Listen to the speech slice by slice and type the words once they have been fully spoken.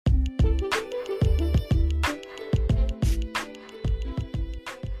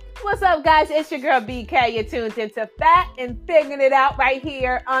What's up, guys? It's your girl BK. You're tuned into Fat and Figuring It Out right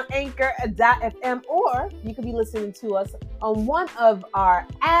here on Anchor.fm, or you could be listening to us on one of our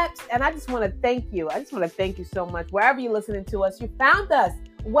apps. And I just want to thank you. I just want to thank you so much. Wherever you're listening to us, you found us.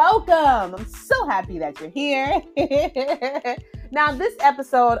 Welcome. I'm so happy that you're here. Now, this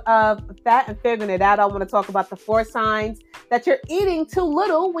episode of Fat and Figuring It Out, I want to talk about the 4 signs that you're eating too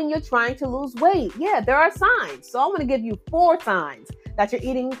little when you're trying to lose weight. Yeah, there are signs. So I want to give you 4 signs that you're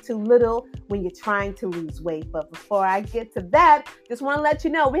eating too little when you're trying to lose weight. But before I get to that, just want to let you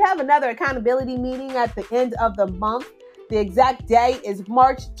know we have another accountability meeting at the end of the month. The exact day is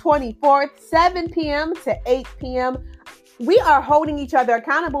March 24th, 7 p.m. to 8 p.m. We are holding each other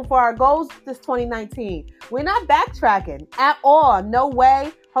accountable for our goals this 2019. We're not backtracking at all. No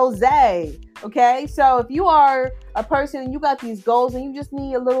way, Jose. Okay, so if you are a person and you got these goals and you just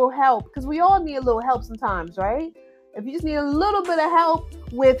need a little help, because we all need a little help sometimes, right? If you just need a little bit of help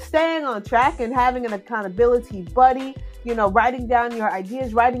with staying on track and having an accountability buddy, writing down your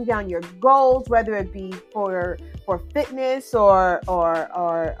ideas, writing down your goals, whether it be for fitness or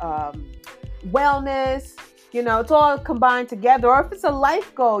wellness, it's all combined together. Or if it's a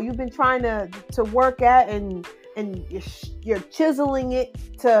life goal you've been trying to work at and you're chiseling it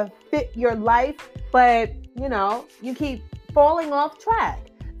to fit your life, but you keep falling off track.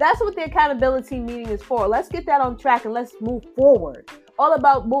 That's what the accountability meeting is for. Let's get that on track and let's move forward. All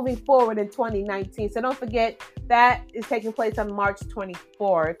about moving forward in 2019. So don't forget that is taking place on March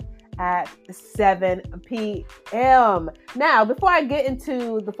 24th at 7 p.m. Now, before I get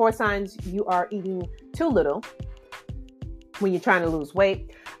into the 4 signs you are eating too little when you're trying to lose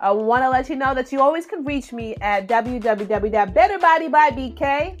weight, I want to let you know that you always can reach me at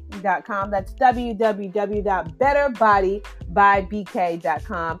www.betterbodybybk.com. That's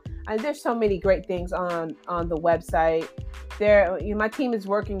www.betterbodybybk.com. And there's so many great things on the website. My team is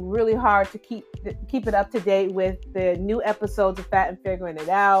working really hard to keep it up to date with the new episodes of Fat and Figuring It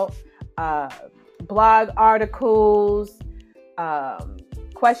Out, blog articles,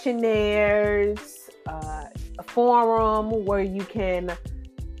 questionnaires, a forum where you can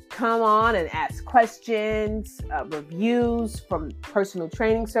come on and ask questions, reviews from personal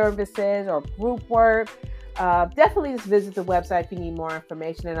training services or group work. Definitely just visit the website if you need more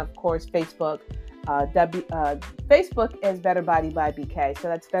information. And of course, Facebook. Facebook is Better Body by BK. So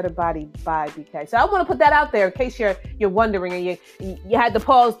that's Better Body by BK. So I want to put that out there in case you're wondering and you had to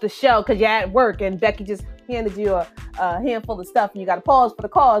pause the show because you're at work and Becky just handed you a handful of stuff and you got to pause for the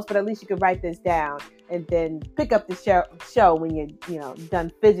cause, but at least you can write this down and then pick up the show when you're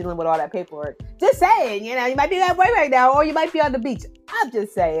done fidgeting with all that paperwork. Just saying, you might be that way right now, or you might be on the beach. I'm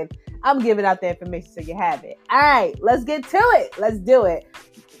just saying. I'm giving out the information so you have it. All right, let's get to it. Let's do it.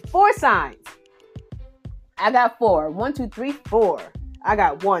 4 signs. I got 4. 1, 2, 3, 4. I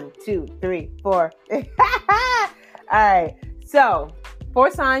got 1, 2, 3, 4. All right. So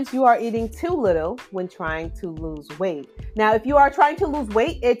 4 signs you are eating too little when trying to lose weight. Now, if you are trying to lose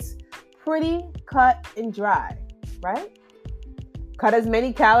weight, it's pretty cut and dry, right? Cut as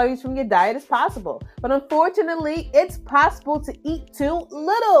many calories from your diet as possible. But unfortunately, it's possible to eat too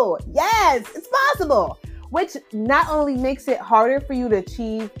little. Yes, it's possible. Which not only makes it harder for you to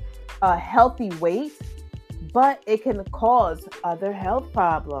achieve a healthy weight, but it can cause other health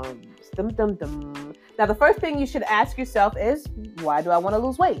problems. Now, the first thing you should ask yourself is, why do I want to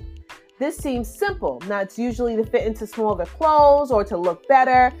lose weight? This seems simple. Now, it's usually to fit into smaller clothes or to look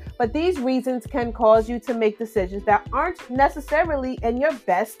better, but these reasons can cause you to make decisions that aren't necessarily in your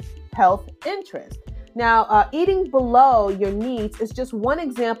best health interest. Now, eating below your needs is just one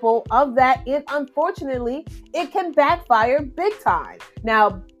example of that, and unfortunately, it can backfire big time.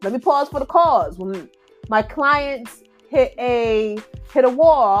 Now, let me pause for the cause. When my clients hit a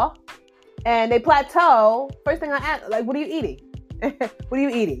wall and they plateau, first thing I ask, what are you eating? What are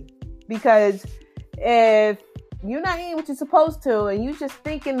you eating? Because if you're not eating what you're supposed to and you're just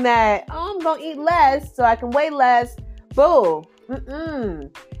thinking that, I'm going to eat less so I can weigh less, boo.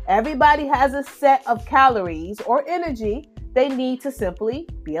 Everybody has a set of calories or energy they need to simply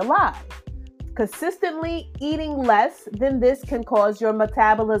be alive. Consistently eating less than this can cause your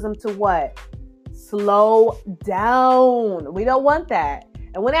metabolism to what? Slow down. We don't want that.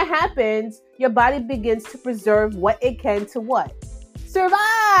 And when that happens, your body begins to preserve what it can to what?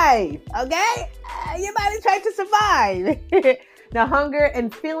 Survive, okay? Your body's trying to survive. Now, hunger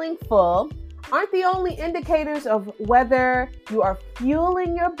and feeling full aren't the only indicators of whether you are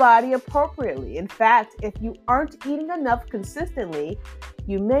fueling your body appropriately. In fact, if you aren't eating enough consistently,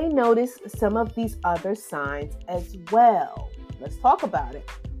 you may notice some of these other signs as well. Let's talk about it.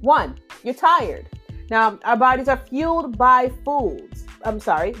 1, you're tired. Now, our bodies are fueled by foods.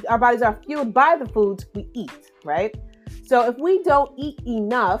 our bodies are fueled by the foods we eat, right? So if we don't eat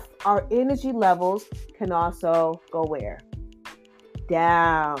enough, our energy levels can also go where?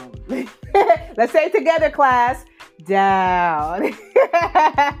 Down. Let's say it together, class. Down.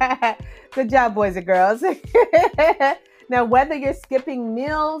 Good job, boys and girls. Now, whether you're skipping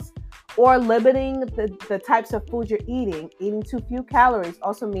meals or limiting the types of food you're eating too few calories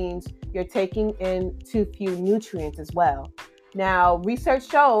also means you're taking in too few nutrients as well. Now, research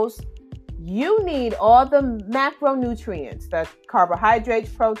shows you need all the macronutrients, the carbohydrates,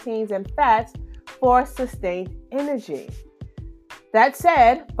 proteins, and fats for sustained energy. That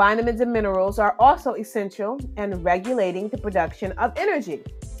said, vitamins and minerals are also essential in regulating the production of energy.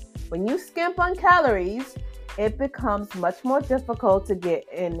 When you skimp on calories, it becomes much more difficult to get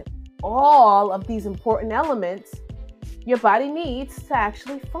in all of these important elements your body needs to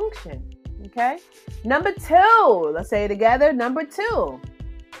actually function. Okay? Number 2, let's say it together. Number 2,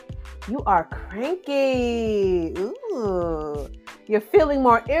 you are cranky. Ooh. You're feeling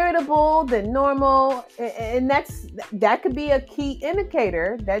more irritable than normal, and that could be a key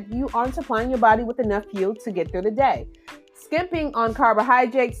indicator that you aren't supplying your body with enough fuel to get through the day. Skimping on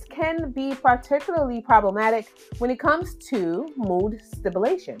carbohydrates can be particularly problematic when it comes to mood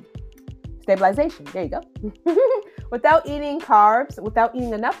stabilization. There you go. Without eating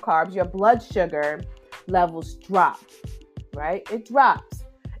enough carbs, your blood sugar levels drop, right? It drops.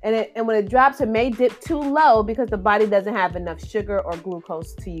 And when it drops, it may dip too low because the body doesn't have enough sugar or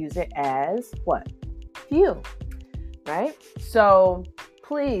glucose to use it as what? Fuel, right? So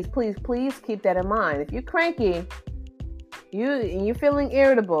please keep that in mind. If you're cranky, you're feeling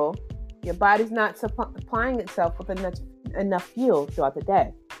irritable, your body's not supplying itself with enough fuel throughout the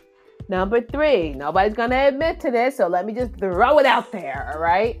day. Number 3, nobody's going to admit to this, so let me just throw it out there, all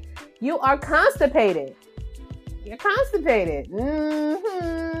right? You are constipated. You're constipated.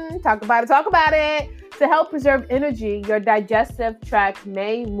 Talk about it. To help preserve energy, your digestive tract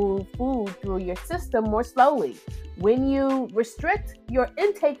may move food through your system more slowly. When you restrict your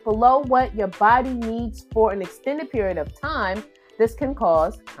intake below what your body needs for an extended period of time, this can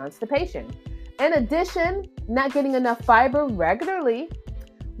cause constipation. In addition, not getting enough fiber regularly,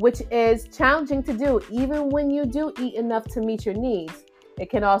 which is challenging to do even when you do eat enough to meet your needs, it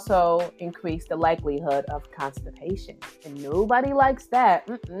can also increase the likelihood of constipation. And nobody likes that.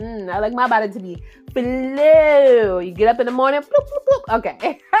 I like my body to be blue. You get up in the morning, bloop, bloop, bloop.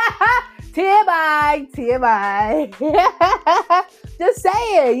 Okay. TMI. Just say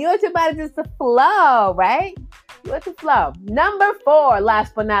it. You want your body just to flow, right? You want to flow. Number 4,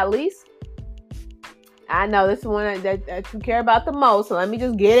 last but not least. I know this is one that you care about the most, so let me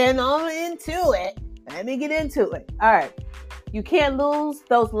just get into it. All right. You can't lose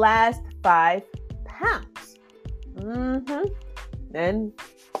those last 5 pounds. And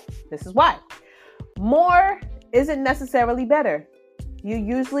this is why. More isn't necessarily better. You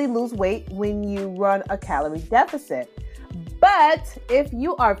usually lose weight when you run a calorie deficit. But if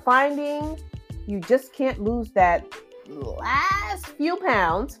you are finding you just can't lose that last few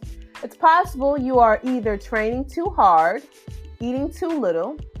pounds, it's possible you are either training too hard, eating too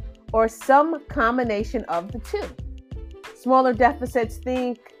little, or some combination of the two. Smaller deficits,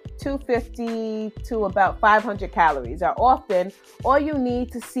 think 250 to about 500 calories, are often all you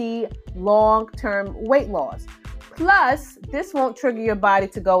need to see long-term weight loss. Plus, this won't trigger your body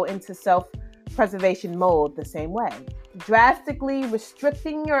to go into self-preservation mode the same way. Drastically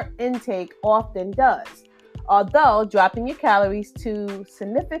restricting your intake often does. Although dropping your calories to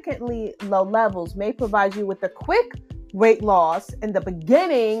significantly low levels may provide you with a quick weight loss in the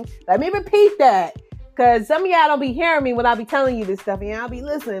beginning. Let me repeat that, because some of y'all don't be hearing me when I be telling you this stuff, and y'all be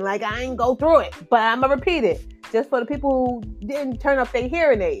listening like I ain't go through it. But I'm going to repeat it just for the people who didn't turn up their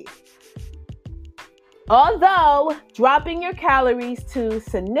hearing aid. Although dropping your calories to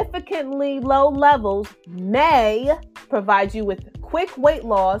significantly low levels may provide you with quick weight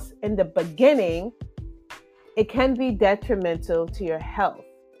loss in the beginning, it can be detrimental to your health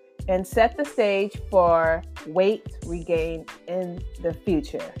and set the stage for weight regain in the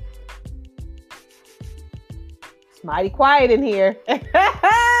future. It's mighty quiet in here.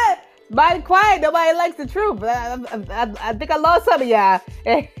 Mighty quiet. Nobody likes the truth. But I think I lost some of y'all.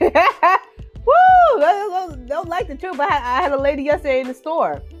 Woo! Don't like the truth. I had a lady yesterday in the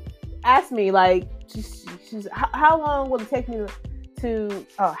store ask me, like, she's how long will it take me to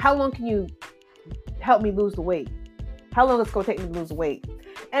how long can you help me lose the weight? How long is it going to take me to lose the weight?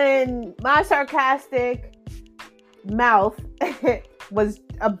 And my sarcastic mouth was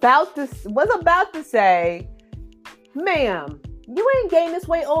about to say, ma'am, you ain't gain this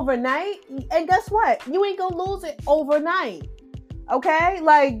weight overnight. And guess what? You ain't going to lose it overnight. Okay?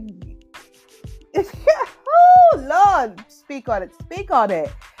 Like, oh, Lord, speak on it. Speak on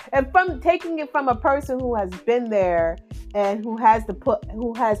it. And from taking it from a person who has been there and who has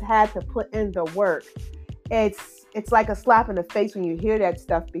had to put in the work, it's like a slap in the face when you hear that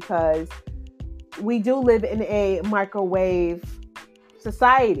stuff, because we do live in a microwave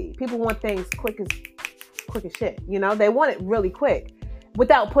society. People want things quick as shit. You know, they want it really quick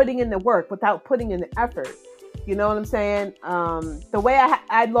without putting in the work, without putting in the effort. You know what I'm saying? The way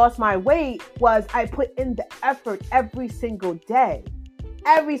I lost my weight was I put in the effort every single day,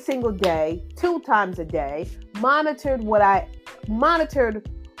 2 times a day, monitored what I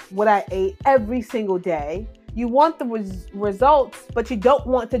ate every single day. You want the results, but you don't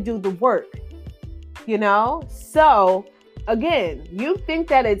want to do the work, you know? So again, you think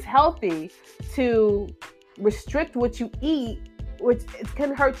that it's healthy to restrict what you eat, which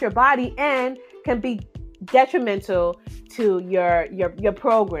can hurt your body and can be detrimental to your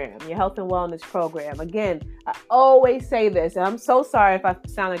program, your health and wellness program. Again, I always say this, and I'm so sorry if I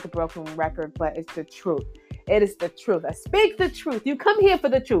sound like a broken record, but it's the truth. It is the truth. I speak the truth. You come here for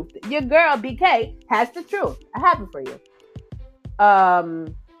the truth. Your girl BK has the truth. I have it for you.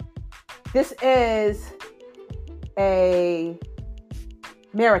 This is a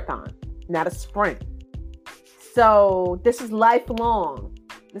marathon, not a sprint. So this is lifelong.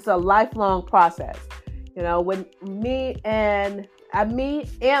 This is a lifelong process. You know, when me and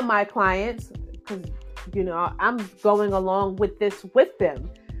my clients, because, you know, I'm going along with this with them.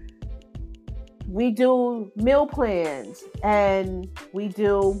 We do meal plans and we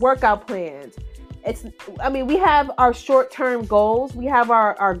do workout plans. We have our short-term goals. We have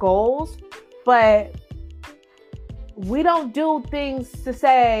our goals, but we don't do things to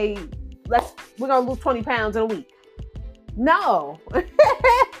say, we're going to lose 20 pounds in a week. No.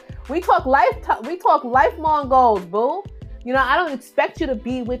 We talk lifelong goals, boo. You know, I don't expect you to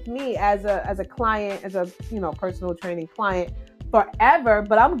be with me as a client, as a, you know, personal training client forever,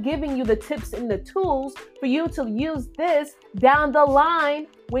 but I'm giving you the tips and the tools for you to use this down the line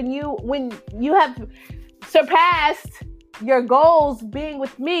when you have surpassed your goals being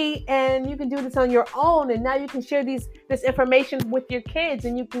with me, and you can do this on your own, and now you can share this information with your kids,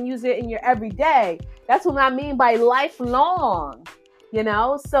 and you can use it in your everyday. That's what I mean by lifelong. You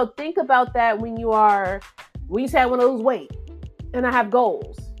know, so think about that when you say I want to lose weight and I have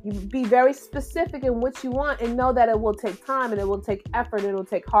goals. You be very specific in what you want and know that it will take time and it will take effort and it will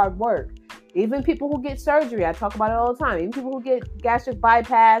take hard work. Even people who get surgery, I talk about it all the time. Even people who get gastric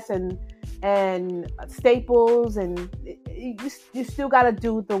bypass and staples, and you still got to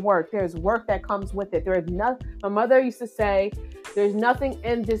do the work. There's work that comes with it. My mother used to say, there's nothing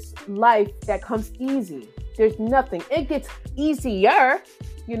in this life that comes easy. There's nothing. It gets easier.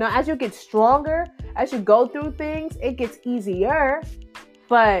 You know, as you get stronger, as you go through things, it gets easier.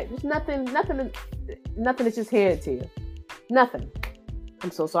 But there's nothing is just handed to you. Nothing.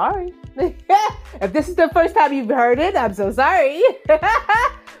 I'm so sorry. If this is the first time you've heard it, I'm so sorry.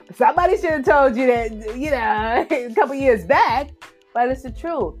 Somebody should have told you that, you know, a couple years back, but it's the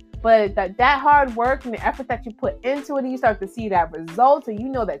truth. But that hard work and the effort that you put into it, and you start to see that result, and you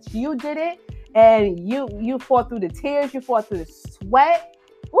know that you did it, and you fought through the tears, you fought through the sweat.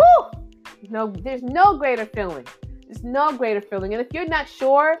 Woo! No, there's no greater feeling. There's no greater feeling. And if you're not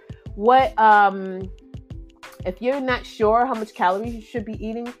sure how much calories you should be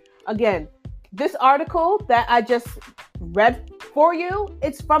eating, again, this article that I just read for you,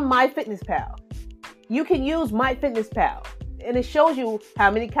 it's from MyFitnessPal. You can use MyFitnessPal, and it shows you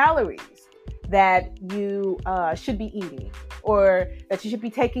how many calories that you should be eating or that you should be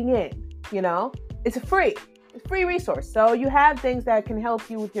taking in. You know, it's a free resource. So you have things that can help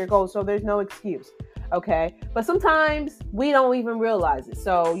you with your goals. So there's no excuse. Okay. But sometimes we don't even realize it.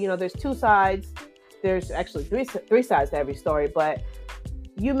 So, you know, there's two sides. There's actually three sides to every story, but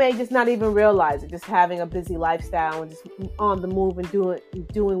you may just not even realize it, just having a busy lifestyle and just on the move and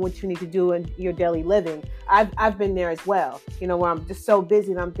doing what you need to do in your daily living. I've been there as well, you know, where I'm just so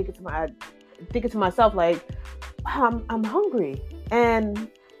busy and I'm thinking to myself, like, I'm hungry and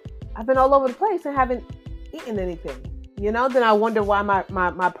I've been all over the place and haven't eaten anything, you know. Then I wonder why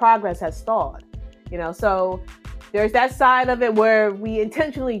my progress has stalled, you know. So there's that side of it where we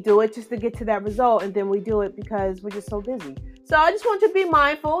intentionally do it just to get to that result, and then we do it because we're just so busy. So I just want you to be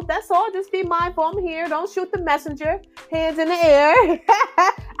mindful. That's all. Just be mindful. I'm here. Don't shoot the messenger. Hands in the air.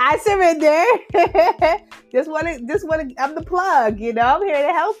 I surrender. just want to. I'm the plug. You know, I'm here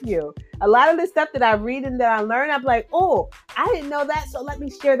to help you. A lot of the stuff that I read and that I learn, I'm like, oh, I didn't know that. So let me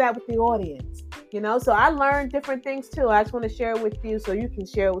share that with the audience. So I learned different things too. I just want to share it with you so you can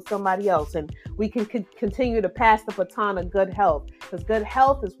share it with somebody else, and we can continue to pass the baton of good health, because good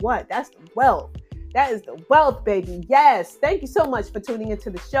health is what? That's the wealth. That is the wealth, baby. Yes. Thank you so much for tuning into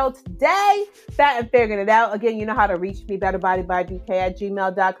the show today. Fat and Figuring It Out. Again, you know how to reach me,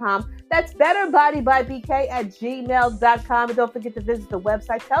 betterbodybybk@gmail.com. That's betterbodybybk@gmail.com. And don't forget to visit the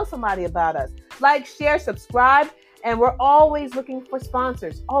website. Tell somebody about us. Like, share, subscribe. And we're always looking for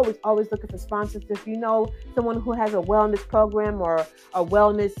sponsors. Always looking for sponsors. If you know someone who has a wellness program or a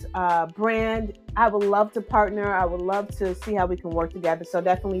wellness brand, I would love to partner. I would love to see how we can work together. So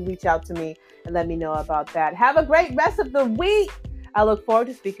definitely reach out to me and let me know about that. Have a great rest of the week. I look forward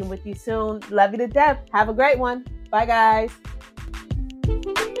to speaking with you soon. Love you to death. Have a great one. Bye, guys.